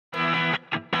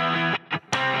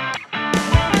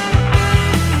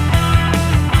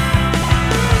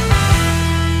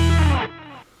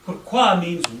Pourquoi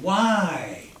means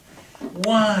why.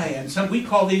 Why. And we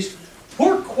call these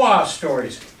pourquoi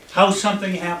stories. How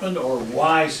something happened or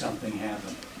why something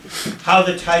happened. How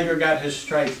the tiger got his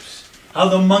stripes. How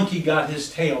the monkey got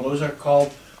his tail. Those are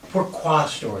called pourquoi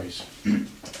stories.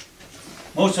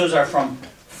 Most of those are from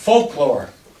folklore,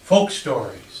 folk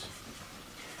stories.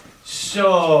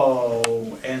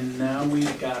 So, and now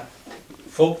we've got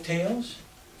folk tales,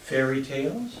 fairy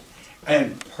tales,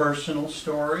 and personal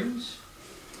stories.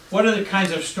 What other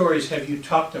kinds of stories have you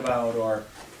talked about, or,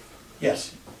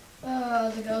 yes?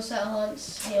 The ghost that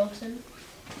haunts Hamilton.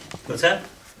 What's that?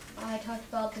 I talked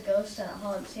about the ghost that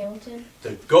haunts Hamilton.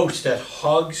 The ghost that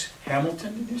hugs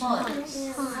Hamilton? Haunts.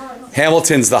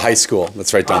 Hamilton's the high school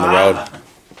that's right down the road.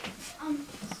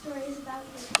 Stories about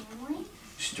your family.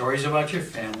 Stories about your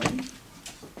family.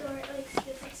 Like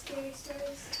different scary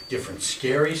stories. Different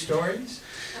scary stories.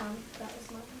 That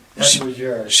was mine. That was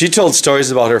yours. She told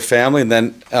stories about her family, and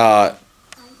then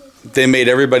they made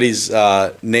everybody's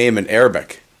name in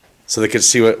Arabic, so they could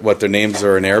see what their names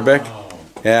are in Arabic. Oh,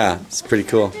 Yeah, it's pretty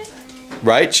cool.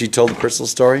 Right? She told a personal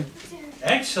story.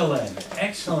 excellent,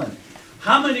 excellent.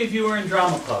 How many of you are in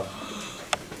drama club?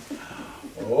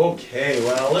 Okay,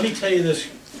 well, let me tell you this.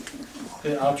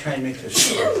 I'll try and make this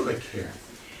story quick here.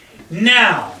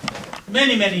 Now,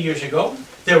 many, many years ago,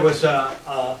 there was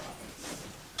a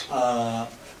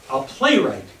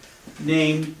playwright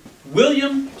named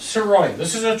William Saroyan.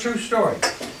 This is a true story.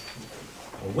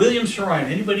 William Saroyan.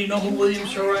 Anybody know who William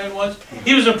Saroyan was?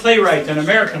 He was a playwright, an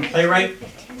American playwright.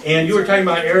 And you were talking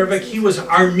about Arabic. He was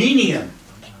Armenian.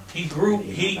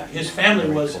 His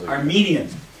family was Armenian.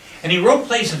 And he wrote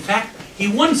plays. In fact, he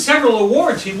won several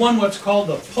awards. He won what's called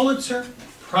the Pulitzer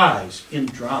Prize in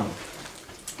Drama.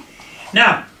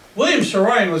 Now, William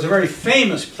Saroyan was a very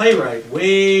famous playwright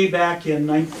way back in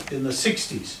the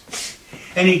 60s.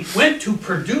 And he went to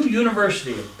Purdue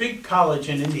University, a big college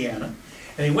in Indiana,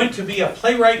 and he went to be a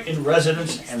playwright in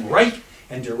residence and write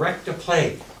and direct a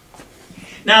play.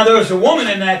 Now, there was a woman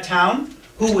in that town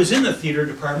who was in the theater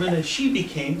department, and she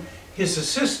became his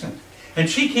assistant. And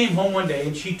she came home one day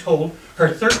and she told her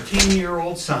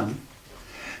 13-year-old son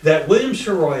that William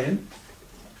Saroyan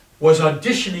was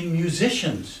auditioning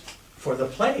musicians for the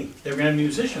play. They were going to have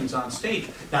musicians on stage.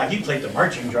 Now, he played the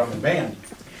marching drum and band.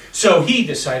 So he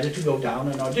decided to go down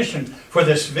and audition for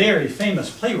this very famous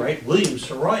playwright, William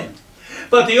Saroyan.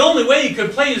 But the only way he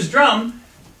could play his drum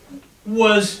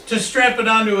was to strap it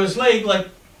onto his leg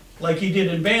like he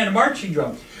did in band, a marching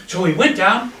drum. So he went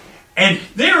down, and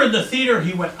there in the theater,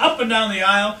 he went up and down the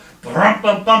aisle, playing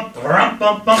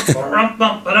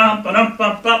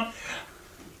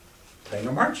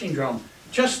a marching drum,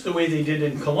 just the way they did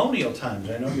in colonial times.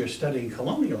 I know you're studying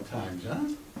colonial times, huh?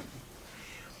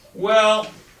 Well,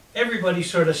 everybody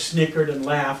sort of snickered and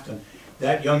laughed, and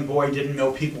that young boy didn't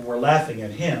know people were laughing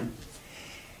at him.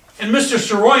 And Mr.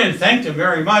 Saroyan thanked him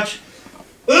very much,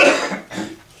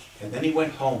 and then he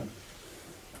went home.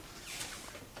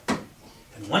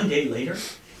 And one day later,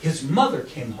 his mother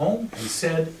came home and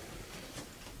said,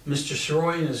 Mr.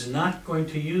 Saroyan is not going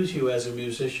to use you as a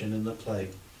musician in the play.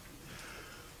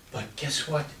 But guess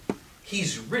what?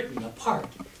 He's written a part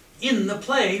in the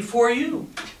play for you.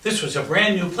 This was a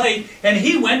brand new play, and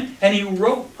he went and he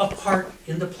wrote a part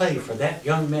in the play for that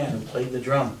young man who played the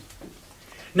drum.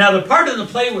 Now, the part in the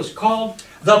play was called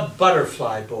The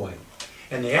Butterfly Boy,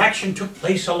 and the action took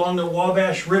place along the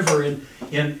Wabash River in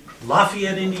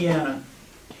Lafayette, Indiana.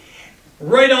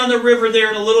 Right on the river there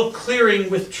in a little clearing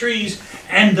with trees,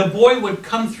 and the boy would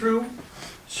come through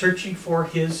searching for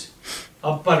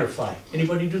a butterfly.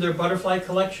 Anybody do their butterfly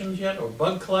collections yet, or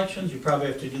bug collections? You probably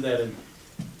have to do that in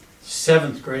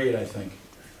 7th grade, I think.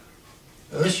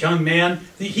 This young man,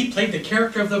 he played the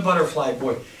character of the butterfly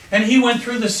boy. And he went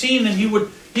through the scene, and he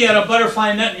had a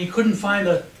butterfly net, and he couldn't find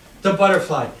the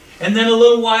butterfly. And then a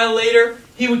little while later,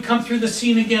 he would come through the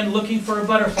scene again looking for a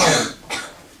butterfly.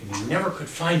 And he never could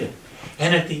find it.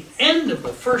 And at the end of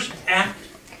the first act,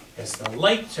 as the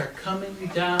lights are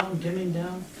coming down, dimming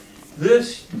down,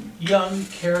 this young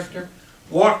character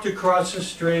walked across the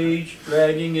stage,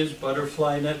 dragging his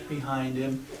butterfly net behind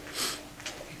him.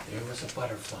 There was a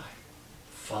butterfly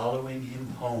following him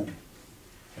home.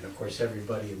 And of course,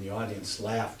 everybody in the audience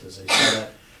laughed as they saw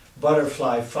that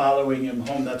butterfly following him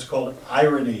home. That's called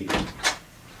irony.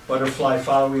 Butterfly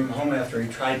following him home after he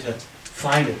tried to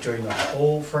find it during the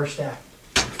whole first act.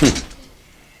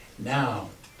 Now,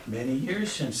 many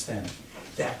years since then,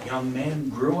 that young man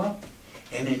grew up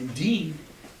and indeed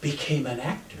became an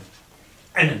actor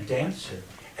and a dancer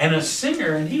and a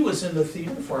singer, and he was in the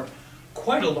theater for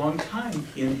quite a long time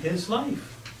in his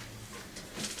life.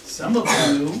 Some of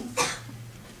you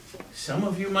some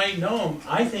of you might know him.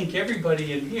 I think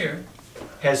everybody in here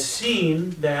has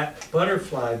seen that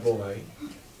butterfly boy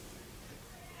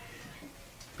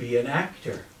be an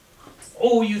actor.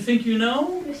 Oh, you think you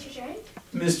know? Mr. J?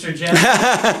 Mr.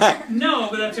 Jensen? No,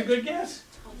 but that's a good guess.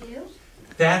 You?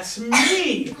 That's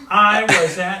me. I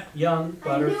was that young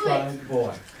I knew butterfly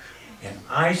boy. And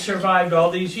I survived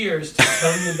all these years to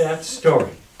tell you that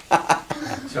story.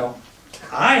 So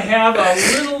I have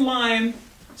a little line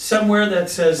somewhere that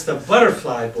says the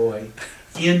butterfly boy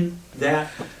in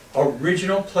that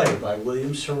original play by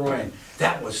William Saroyan.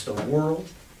 That was the world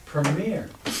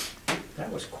premiere.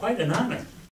 That was quite an honor.